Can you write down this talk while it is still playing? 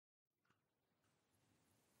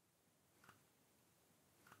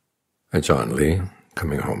Ajaan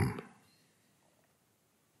coming home.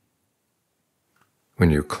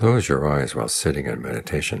 When you close your eyes while sitting in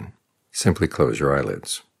meditation, simply close your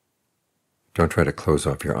eyelids. Don't try to close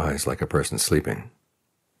off your eyes like a person sleeping.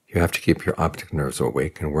 You have to keep your optic nerves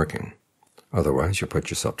awake and working, otherwise you put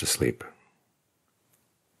yourself to sleep.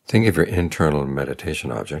 Think of your internal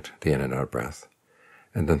meditation object, the in and out breath,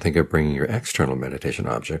 and then think of bringing your external meditation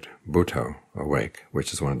object, Bhutto, awake,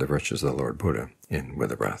 which is one of the virtues of the Lord Buddha, in with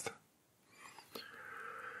the breath.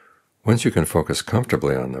 Once you can focus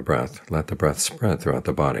comfortably on the breath, let the breath spread throughout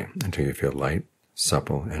the body until you feel light,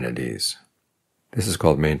 supple, and at ease. This is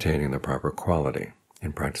called maintaining the proper quality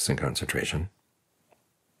in practicing concentration.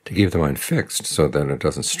 To keep the mind fixed so that it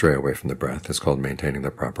doesn't stray away from the breath is called maintaining the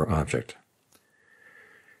proper object.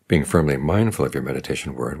 Being firmly mindful of your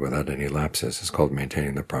meditation word without any lapses is called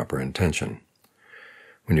maintaining the proper intention.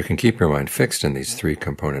 When you can keep your mind fixed in these three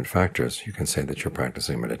component factors, you can say that you're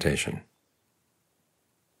practicing meditation.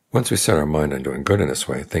 Once we set our mind on doing good in this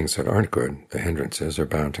way, things that aren't good, the hindrances, are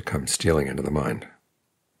bound to come stealing into the mind.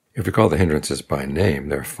 If we call the hindrances by name,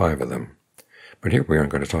 there are 5 of them. But here we aren't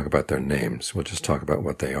going to talk about their names, we'll just talk about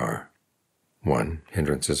what they are. 1.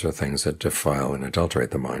 Hindrances are things that defile and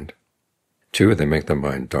adulterate the mind. 2. They make the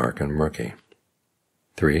mind dark and murky.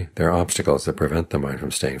 3. They're obstacles that prevent the mind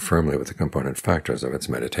from staying firmly with the component factors of its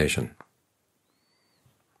meditation.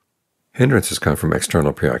 Hindrances come from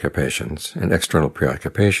external preoccupations, and external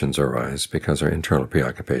preoccupations arise because our internal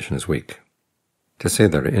preoccupation is weak. To say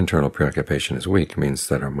that our internal preoccupation is weak means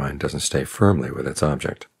that our mind doesn't stay firmly with its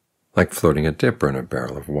object, like floating a dipper in a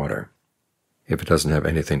barrel of water. If it doesn't have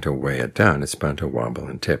anything to weigh it down, it's bound to wobble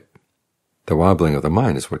and tip. The wobbling of the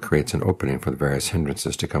mind is what creates an opening for the various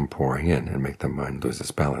hindrances to come pouring in and make the mind lose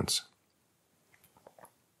its balance.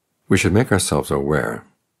 We should make ourselves aware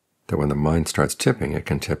that when the mind starts tipping, it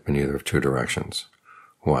can tip in either of 2 directions.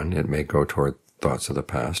 1, it may go toward thoughts of the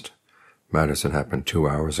past, matters that happened 2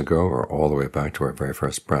 hours ago or all the way back to our very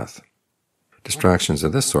first breath. Distractions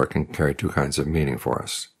of this sort can carry 2 kinds of meaning for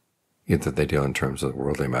us. Either they deal in terms of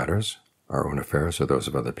worldly matters, our own affairs or those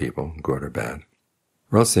of other people, good or bad,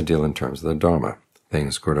 or else they deal in terms of the Dhamma,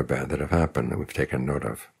 things good or bad that have happened that we've taken note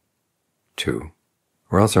of. 2,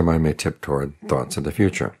 or else our mind may tip toward thoughts of the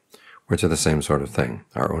future, which are the same sort of thing,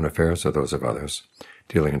 our own affairs or those of others,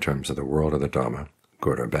 dealing in terms of the world or the Dhamma,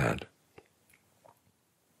 good or bad.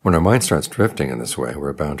 When our mind starts drifting in this way,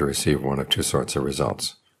 we're bound to receive one of 2 sorts of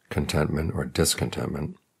results, contentment or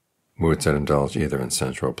discontentment, moods that indulge either in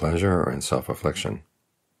sensual pleasure or in self-affliction.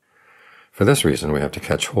 For this reason, we have to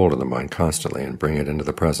catch hold of the mind constantly and bring it into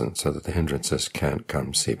the present so that the hindrances can't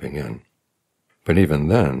come seeping in. But even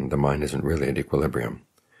then, the mind isn't really at equilibrium.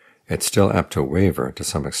 It's still apt to waver to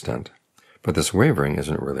some extent, but this wavering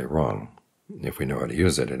isn't really wrong. If we know how to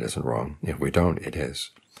use it, it isn't wrong. If we don't, it is.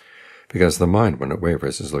 Because the mind, when it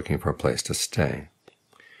wavers, is looking for a place to stay.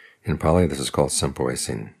 In Pali, this is called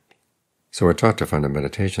sempoesin. So we're taught to find a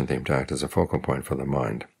meditation theme to act as a focal point for the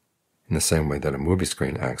mind, in the same way that a movie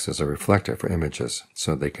screen acts as a reflector for images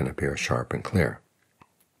so they can appear sharp and clear.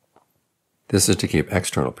 This is to keep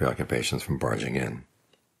external preoccupations from barging in.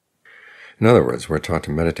 In other words, we're taught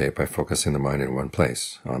to meditate by focusing the mind in one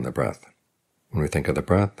place, on the breath. When we think of the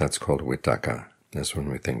breath, that's called vitakka. That's when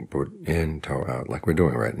we think boot in, toe out, like we're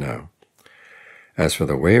doing right now. As for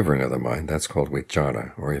the wavering of the mind, that's called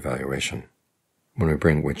vichara, or evaluation. When we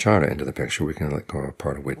bring vichara into the picture, we can let go of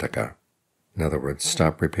part of vitakka. In other words,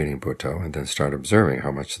 stop repeating Bhutto and then start observing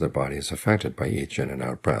how much the body is affected by each in and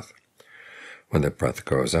out breath. When the breath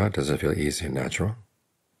goes out, does it feel easy and natural?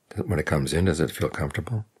 When it comes in, does it feel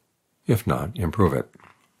comfortable? If not, improve it.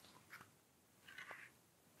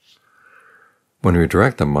 When we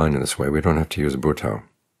direct the mind in this way, we don't have to use Bhutto.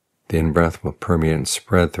 The in-breath will permeate and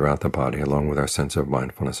spread throughout the body along with our sense of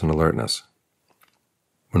mindfulness and alertness.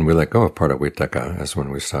 When we let go of part of vitakka, as when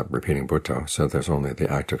we stop repeating Bhutto, so there's only the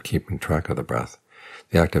act of keeping track of the breath,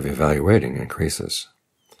 the act of evaluating increases.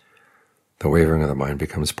 The wavering of the mind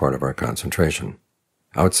becomes part of our concentration.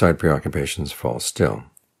 Outside preoccupations fall still.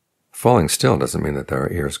 Falling still doesn't mean that our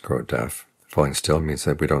ears grow deaf. Falling still means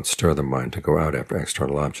that we don't stir the mind to go out after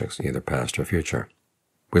external objects, either past or future.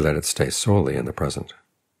 We let it stay solely in the present.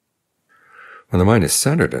 When the mind is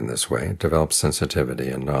centered in this way, it develops sensitivity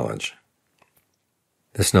and knowledge.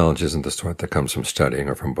 This knowledge isn't the sort that comes from studying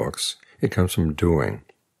or from books. It comes from doing,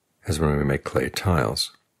 as when we make clay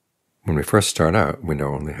tiles. When we first start out, we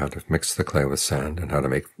know only how to mix the clay with sand and how to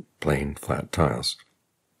make plain, flat tiles.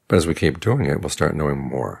 But as we keep doing it, we'll start knowing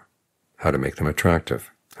more. How to make them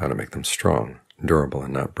attractive, how to make them strong, durable,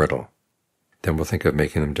 and not brittle. Then we'll think of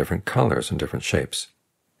making them different colors and different shapes.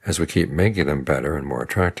 As we keep making them better and more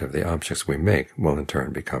attractive, the objects we make will in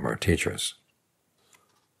turn become our teachers.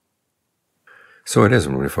 So it is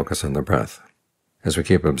when we focus on the breath. As we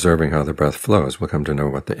keep observing how the breath flows, we'll come to know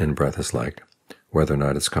what the in-breath is like, whether or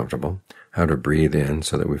not it's comfortable, how to breathe in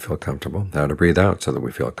so that we feel comfortable, how to breathe out so that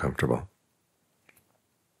we feel comfortable.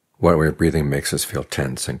 What way of breathing makes us feel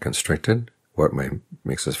tense and constricted, what way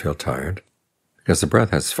makes us feel tired, because the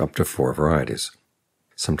breath has up to 4 varieties.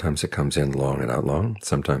 Sometimes it comes in long and out long,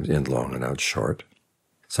 sometimes in long and out short,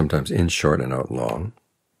 sometimes in short and out long,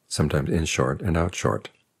 sometimes in short and out short.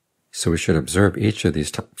 So we should observe each of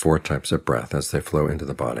these 4 types of breath as they flow into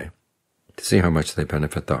the body, to see how much they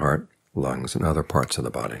benefit the heart, lungs, and other parts of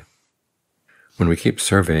the body. When we keep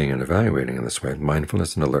surveying and evaluating in this way,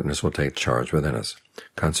 mindfulness and alertness will take charge within us.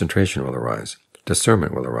 Concentration will arise,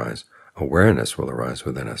 discernment will arise, awareness will arise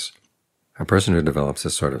within us. A person who develops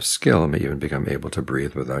this sort of skill may even become able to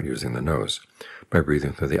breathe without using the nose, by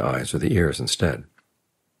breathing through the eyes or the ears instead.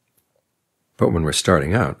 But when we're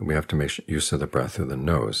starting out, we have to make use of the breath through the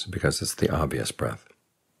nose, because it's the obvious breath.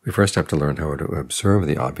 We first have to learn how to observe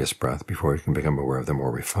the obvious breath before we can become aware of the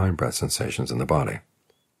more refined breath sensations in the body.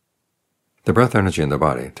 The breath energy in the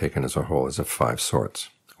body, taken as a whole, is of 5 sorts.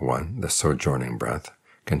 1, the sojourning breath,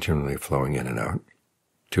 continually flowing in and out.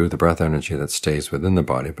 2, the breath energy that stays within the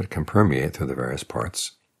body but can permeate through the various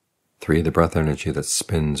parts. 3, the breath energy that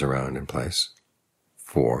spins around in place.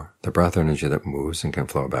 4, the breath energy that moves and can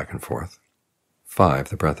flow back and forth. 5,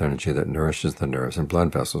 the breath energy that nourishes the nerves and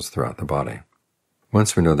blood vessels throughout the body.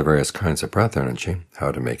 Once we know the various kinds of breath energy,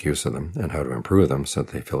 how to make use of them, and how to improve them so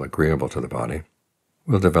that they feel agreeable to the body,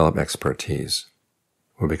 we'll develop expertise.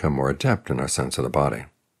 We'll become more adept in our sense of the body.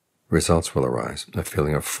 Results will arise, a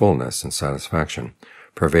feeling of fullness and satisfaction,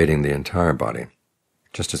 pervading the entire body,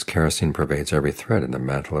 just as kerosene pervades every thread in the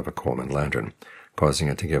mantle of a Coleman lantern, causing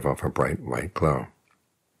it to give off a bright white glow.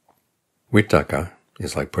 Vitakka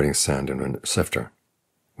is like putting sand in a sifter.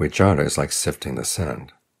 Vijara is like sifting the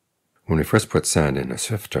sand. When we first put sand in a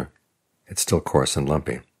sifter, it's still coarse and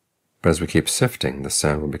lumpy, but as we keep sifting, the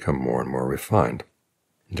sand will become more and more refined,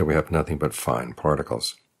 until we have nothing but fine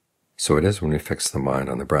particles. So it is when we fix the mind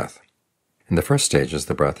on the breath. In the first stages,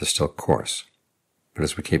 the breath is still coarse, but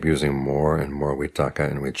as we keep using more and more vitakka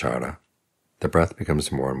and vichara, the breath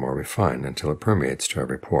becomes more and more refined until it permeates to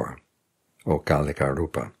every pore. Okalika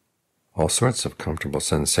rupa. All sorts of comfortable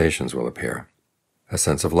sensations will appear. A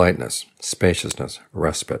sense of lightness, spaciousness,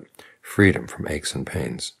 respite, freedom from aches and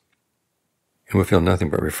pains. And we feel nothing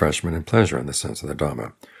but refreshment and pleasure in the sense of the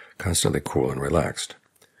Dhamma, constantly cool and relaxed.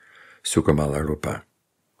 Sukhamala rupa.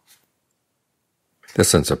 This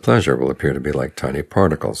sense of pleasure will appear to be like tiny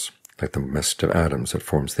particles, like the mist of atoms that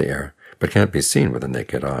forms the air, but can't be seen with the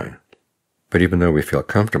naked eye. But even though we feel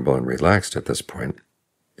comfortable and relaxed at this point,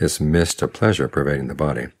 this mist of pleasure pervading the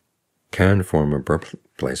body can form a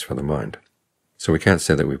birthplace for the mind. So we can't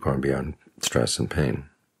say that we've gone beyond stress and pain.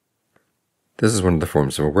 This is one of the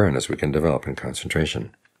forms of awareness we can develop in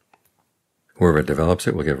concentration. Whoever develops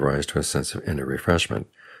it will give rise to a sense of inner refreshment,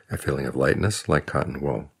 a feeling of lightness like cotton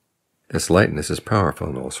wool. This lightness is powerful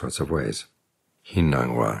in all sorts of ways.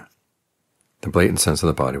 Hinangwa. The blatant sense of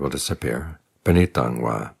the body will disappear,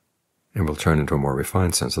 Benitangwa, and will turn into a more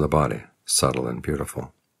refined sense of the body, subtle and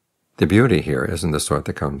beautiful. The beauty here isn't the sort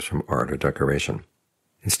that comes from art or decoration.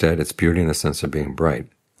 Instead, it's beauty in the sense of being bright,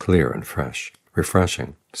 clear and fresh,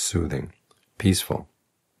 refreshing, soothing, peaceful.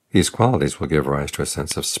 These qualities will give rise to a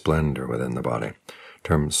sense of splendor within the body,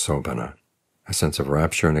 termed sobhana, a sense of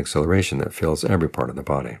rapture and exhilaration that fills every part of the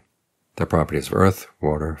body. The properties of earth,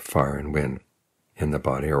 water, fire, and wind in the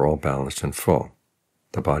body are all balanced and full.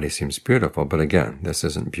 The body seems beautiful, but again, this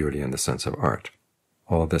isn't beauty in the sense of art.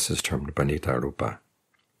 All this is termed banita rupa.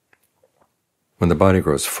 When the body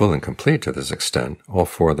grows full and complete to this extent, all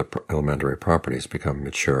 4 of the elementary properties become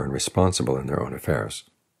mature and responsible in their own affairs,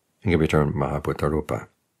 and can be termed mahabhuta rupa.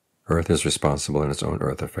 Earth is responsible in its own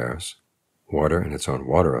earth affairs, water in its own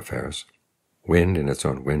water affairs, wind in its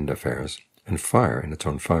own wind affairs, and fire in its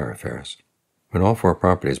own fire affairs. When all 4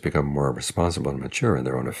 properties become more responsible and mature in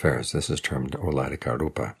their own affairs, this is termed oladika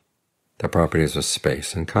rupa. The properties of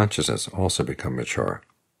space and consciousness also become mature.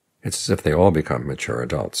 It's as if they all become mature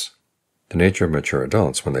adults. The nature of mature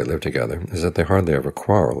adults when they live together is that they hardly ever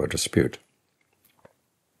quarrel or dispute.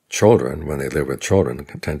 Children, when they live with children,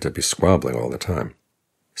 tend to be squabbling all the time.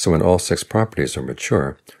 So when all 6 properties are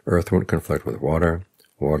mature, earth won't conflict with water,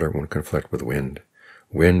 water won't conflict with wind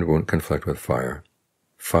won't conflict with fire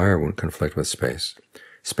won't conflict with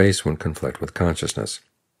space won't conflict with consciousness.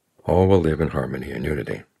 All will live in harmony and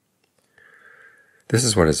unity. This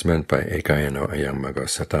is what is meant by ekayano ayam mago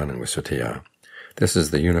satanang visutthiya, This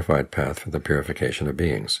is the unified path for the purification of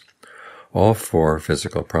beings. All four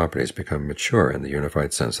physical properties become mature in the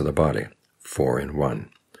unified sense of the body, four in one.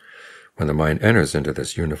 When the mind enters into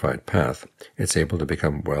this unified path, it's able to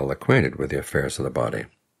become well acquainted with the affairs of the body.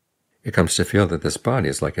 It comes to feel that this body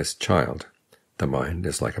is like its child. The mind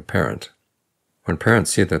is like a parent. When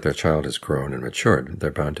parents see that their child is grown and matured,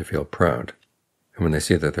 they're bound to feel proud. And when they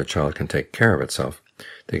see that their child can take care of itself,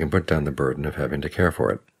 they can put down the burden of having to care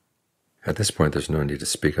for it. At this point, there's no need to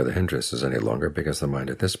speak of the hindrances any longer, because the mind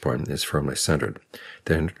at this point is firmly centered.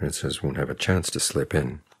 The hindrances won't have a chance to slip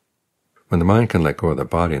in. When the mind can let go of the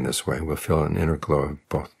body in this way, we'll feel an inner glow of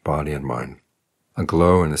both body and mind. A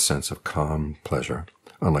glow in the sense of calm pleasure,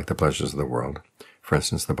 unlike the pleasures of the world. For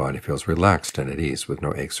instance, the body feels relaxed and at ease with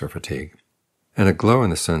no aches or fatigue. And a glow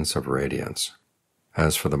in the sense of radiance.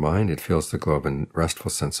 As for the mind, it feels the glow of a restful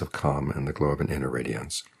sense of calm and the glow of an inner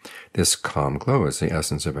radiance. This calm glow is the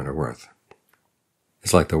essence of inner worth.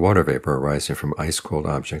 It's like the water vapor arising from ice-cold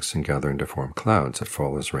objects and gathering to form clouds that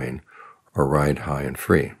fall as rain or ride high and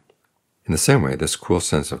free. In the same way, this cool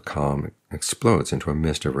sense of calm explodes into a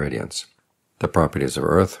mist of radiance. The properties of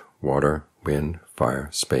earth, water, wind, fire,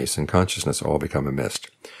 space, and consciousness all become a mist.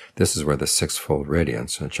 This is where the sixfold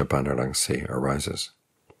radiance, Chapanarangsi, arises.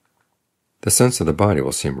 The sense of the body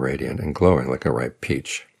will seem radiant and glowing like a ripe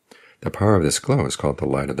peach. The power of this glow is called the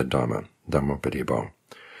light of the Dhamma, Dhammopadibo.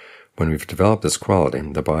 When we've developed this quality,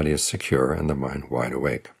 the body is secure and the mind wide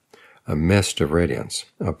awake. A mist of radiance,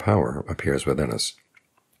 of power, appears within us.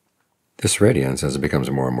 This radiance, as it becomes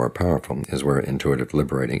more and more powerful, is where intuitive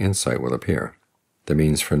liberating insight will appear, the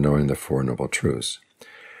means for knowing the Four Noble Truths.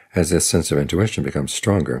 As this sense of intuition becomes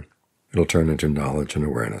stronger, it'll turn into knowledge and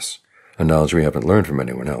awareness, a knowledge we haven't learned from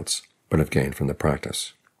anyone else, but have gained from the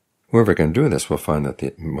practice. Whoever can do this will find that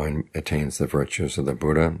the mind attains the virtues of the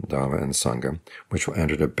Buddha, Dhamma, and Sangha, which will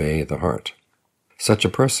enter to bathe the heart. Such a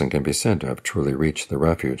person can be said to have truly reached the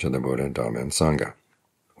refuge of the Buddha, Dhamma, and Sangha.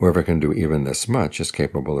 Whoever can do even this much is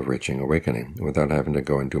capable of reaching awakening without having to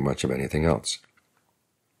go and do much of anything else.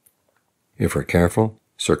 If we're careful,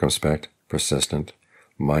 circumspect, persistent,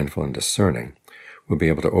 mindful, and discerning, we'll be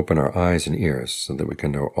able to open our eyes and ears so that we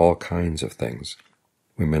can know all kinds of things.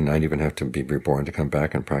 We may not even have to be reborn to come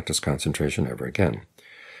back and practice concentration ever again.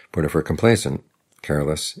 But if we're complacent,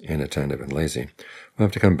 careless, inattentive, and lazy, we'll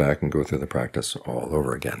have to come back and go through the practice all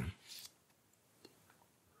over again.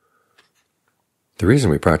 The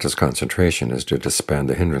reason we practice concentration is to disband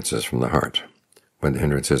the hindrances from the heart. When the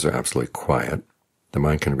hindrances are absolutely quiet, the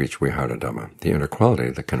mind can reach Vihara Dhamma, the inner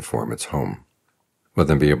quality that can form its home. We'll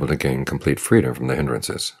then be able to gain complete freedom from the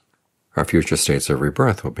hindrances. Our future states of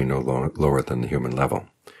rebirth will be no lower than the human level.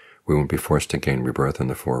 We won't be forced to gain rebirth in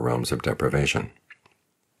the four realms of deprivation.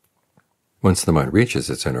 Once the mind reaches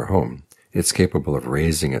its inner home, it's capable of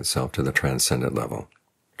raising itself to the transcendent level,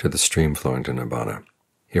 to the stream flowing to Nibbana.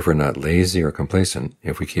 If we're not lazy or complacent,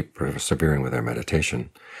 if we keep persevering with our meditation,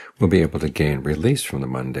 we'll be able to gain release from the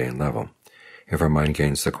mundane level. If our mind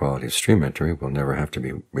gains the quality of stream entry, we'll never have to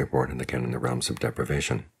be reborn again in the realms of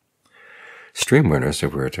deprivation. Stream winners,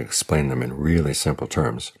 if we were to explain them in really simple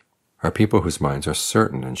terms, are people whose minds are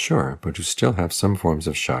certain and sure, but who still have some forms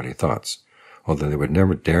of shoddy thoughts, although they would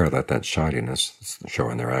never dare let that shoddiness show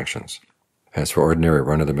in their actions. As for ordinary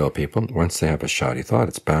run-of-the-mill people, once they have a shoddy thought,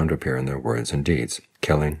 it's bound to appear in their words and deeds,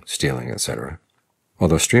 killing, stealing, etc.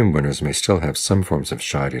 Although stream winners may still have some forms of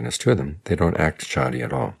shoddiness to them, they don't act shoddy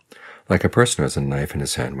at all, like a person who has a knife in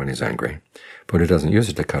his hand when he's angry, but who doesn't use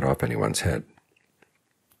it to cut off anyone's head.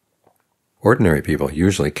 Ordinary people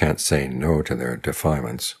usually can't say no to their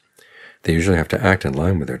defilements. They usually have to act in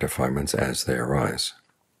line with their defilements as they arise.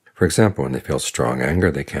 For example, when they feel strong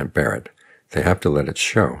anger, they can't bear it. They have to let it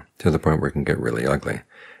show, to the point where it can get really ugly,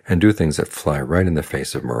 and do things that fly right in the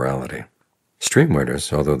face of morality. Stream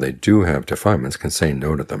winners, although they do have defilements, can say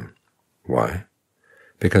no to them. Why?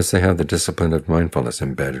 Because they have the discipline of mindfulness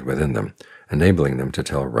embedded within them, enabling them to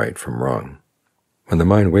tell right from wrong. When the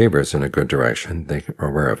mind wavers in a good direction, they are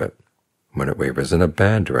aware of it. When it wavers in a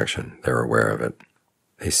bad direction, they're aware of it.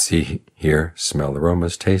 They see, hear, smell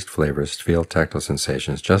aromas, taste flavors, feel tactile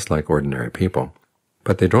sensations just like ordinary people,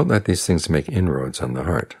 but they don't let these things make inroads on the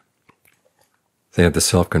heart. They have the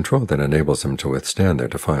self-control that enables them to withstand their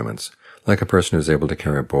defilements, like a person who is able to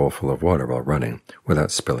carry a bowl full of water while running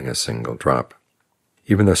without spilling a single drop.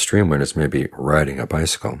 Even though stream winners may be riding a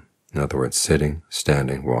bicycle, in other words, sitting,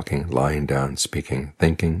 standing, walking, lying down, speaking,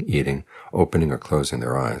 thinking, eating, opening or closing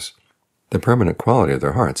their eyes, the permanent quality of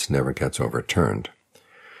their hearts never gets overturned.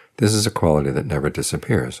 This is a quality that never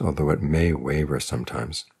disappears, although it may waver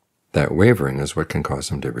sometimes. That wavering is what can cause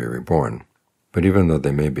them to be reborn. But even though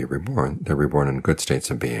they may be reborn, they're reborn in good states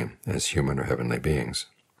of being, as human or heavenly beings.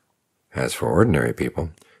 As for ordinary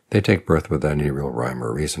people, they take birth without any real rhyme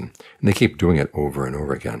or reason, and they keep doing it over and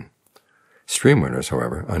over again. Stream winners,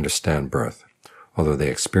 however, understand birth. Although they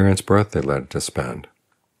experience birth, they let it expand.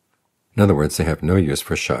 In other words, they have no use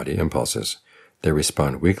for shoddy impulses. They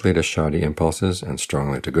respond weakly to shoddy impulses and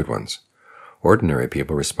strongly to good ones. Ordinary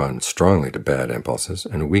people respond strongly to bad impulses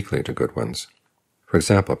and weakly to good ones. For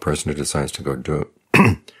example, a person who decides to go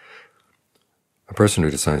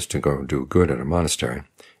do good at a monastery,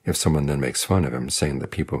 if someone then makes fun of him, saying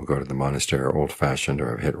that people who go to the monastery are old-fashioned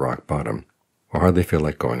or have hit rock bottom, will hardly feel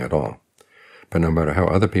like going at all. But no matter how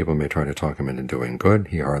other people may try to talk him into doing good,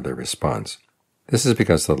 he hardly responds. This is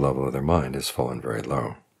because the level of their mind has fallen very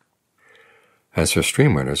low. As for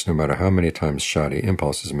stream winners, no matter how many times shoddy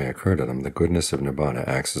impulses may occur to them, the goodness of Nibbana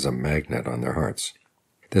acts as a magnet on their hearts.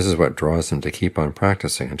 This is what draws them to keep on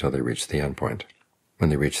practicing until they reach the endpoint. When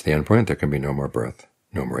they reach the endpoint, there can be no more birth,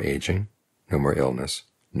 no more aging, no more illness,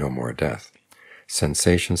 no more death.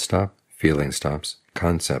 Sensation stop, feeling stops,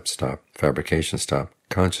 concepts stop, fabrication stop,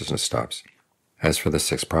 consciousness stops. As for the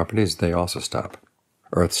 6 properties, they also stop.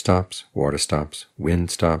 Earth stops, water stops, wind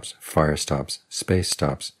stops, fire stops, space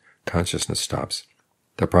stops, consciousness stops.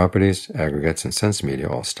 The properties, aggregates, and sense media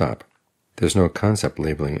all stop. There's no concept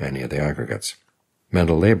labeling any of the aggregates.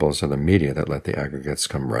 Mental labels are the media that let the aggregates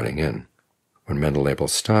come running in. When mental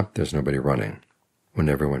labels stop, there's nobody running. When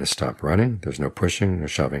everyone has stopped running, there's no pushing, no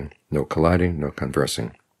shoving, no colliding, no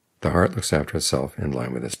conversing. The heart looks after itself in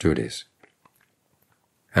line with its duties.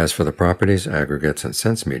 As for the properties, aggregates, and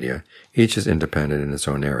sense media, each is independent in its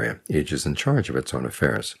own area. Each is in charge of its own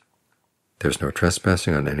affairs. There's no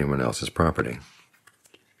trespassing on anyone else's property.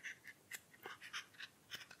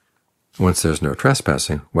 Once there's no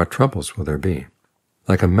trespassing, what troubles will there be?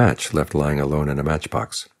 Like a match left lying alone in a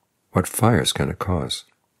matchbox. What fires can it cause?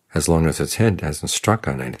 As long as its head hasn't struck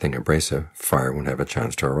on anything abrasive, fire won't have a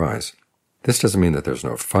chance to arise. This doesn't mean that there's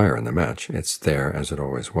no fire in the match. It's there as it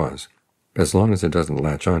always was. But as long as it doesn't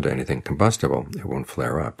latch on to anything combustible, it won't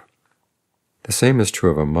flare up. The same is true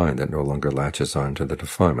of a mind that no longer latches on to the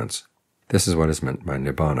defilements. This is what is meant by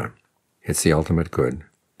Nibbana. It's the ultimate good,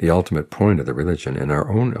 the ultimate point of the religion, and our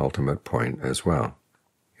own ultimate point as well.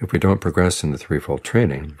 If we don't progress in the threefold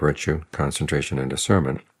training, virtue, concentration, and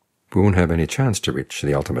discernment, we won't have any chance to reach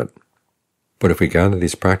the ultimate. But if we gather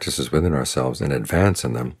these practices within ourselves and advance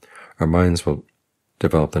in them, our minds will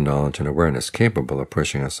develop the knowledge and awareness capable of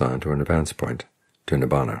pushing us on to an advance point, to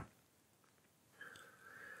Nibbana.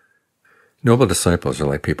 Noble disciples are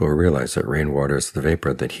like people who realize that rainwater is the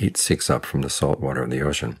vapor that heat seeks up from the salt water of the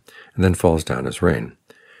ocean and then falls down as rain,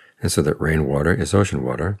 and so that rainwater is ocean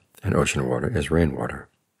water and ocean water is rainwater.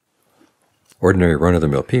 Ordinary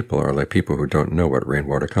run-of-the-mill people are like people who don't know what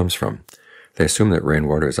rainwater comes from. They assume that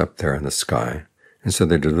rainwater is up there in the sky, and so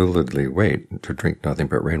they deludedly wait to drink nothing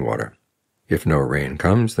but rainwater. If no rain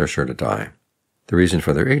comes, they're sure to die. The reason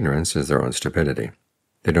for their ignorance is their own stupidity.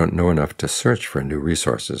 They don't know enough to search for new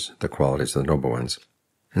resources, the qualities of the noble ones,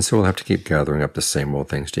 and so will have to keep gathering up the same old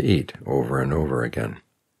things to eat over and over again.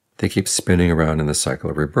 They keep spinning around in the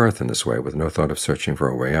cycle of rebirth in this way with no thought of searching for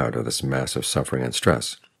a way out of this massive suffering and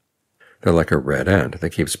stress. They're like a red ant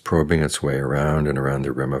that keeps probing its way around and around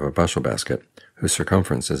the rim of a bushel basket, whose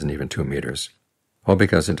circumference isn't even 2 meters, all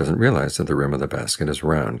because it doesn't realize that the rim of the basket is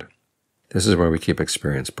round. This is why we keep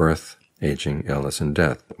experiencing birth, aging, illness, and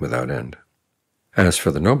death without end. As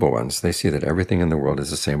for the noble ones, they see that everything in the world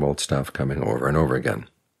is the same old stuff coming over and over again.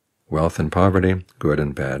 Wealth and poverty, good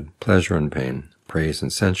and bad, pleasure and pain, praise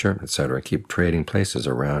and censure, etc. keep trading places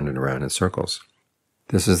around and around in circles.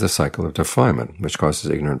 This is the cycle of defilement, which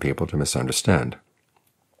causes ignorant people to misunderstand.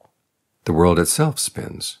 The world itself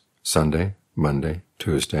spins. Sunday, Monday,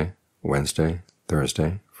 Tuesday, Wednesday,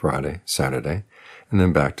 Thursday, Friday, Saturday, and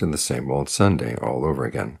then back to the same old Sunday all over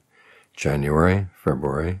again. January,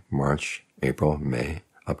 February, March, April, May,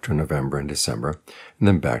 up to November and December, and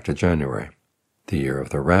then back to January. The year of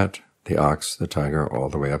the rat, the ox, the tiger, all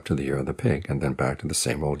the way up to the year of the pig, and then back to the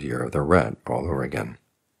same old year of the rat all over again.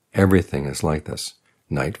 Everything is like this.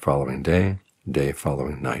 Night following day, day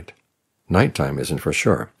following night. Nighttime isn't for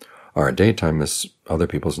sure. Our daytime is other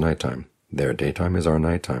people's nighttime. Their daytime is our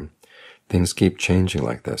nighttime. Things keep changing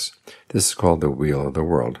like this. This is called the wheel of the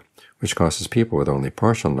world, which causes people with only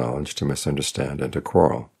partial knowledge to misunderstand and to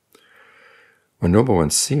quarrel. When noble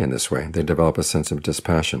ones see in this way, they develop a sense of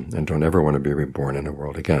dispassion and don't ever want to be reborn in a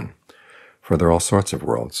world again, for there are all sorts of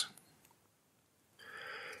worlds.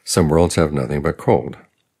 Some worlds have nothing but cold,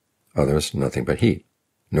 others nothing but heat.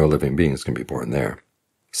 No living beings can be born there.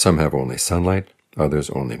 Some have only sunlight, others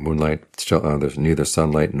only moonlight, still others neither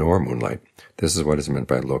sunlight nor moonlight. This is what is meant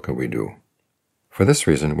by loka vidu. For this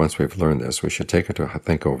reason, once we've learned this, we should take it to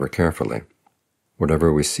think over carefully.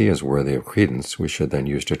 Whatever we see as worthy of credence, we should then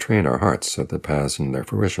use to train our hearts so that the paths and their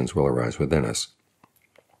fruitions will arise within us.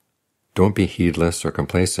 Don't be heedless or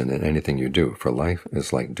complacent in anything you do, for life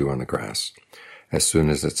is like dew on the grass. As soon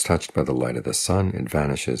as it's touched by the light of the sun, it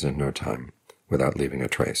vanishes in no time, without leaving a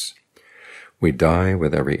trace. We die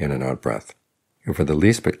with every in and out breath. If we're the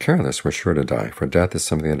least bit careless, we're sure to die, for death is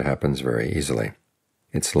something that happens very easily.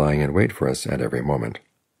 It's lying in wait for us at every moment.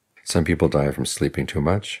 Some people die from sleeping too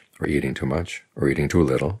much, or eating too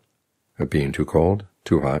little, of being too cold,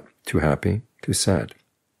 too hot, too happy, too sad.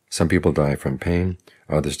 Some people die from pain,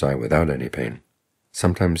 others die without any pain.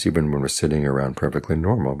 Sometimes even when we're sitting around perfectly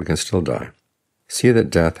normal, we can still die. See that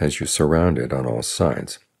death has you surrounded on all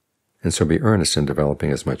sides, and so be earnest in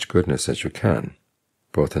developing as much goodness as you can,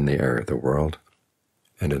 both in the area of the world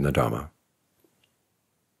and in the Dhamma.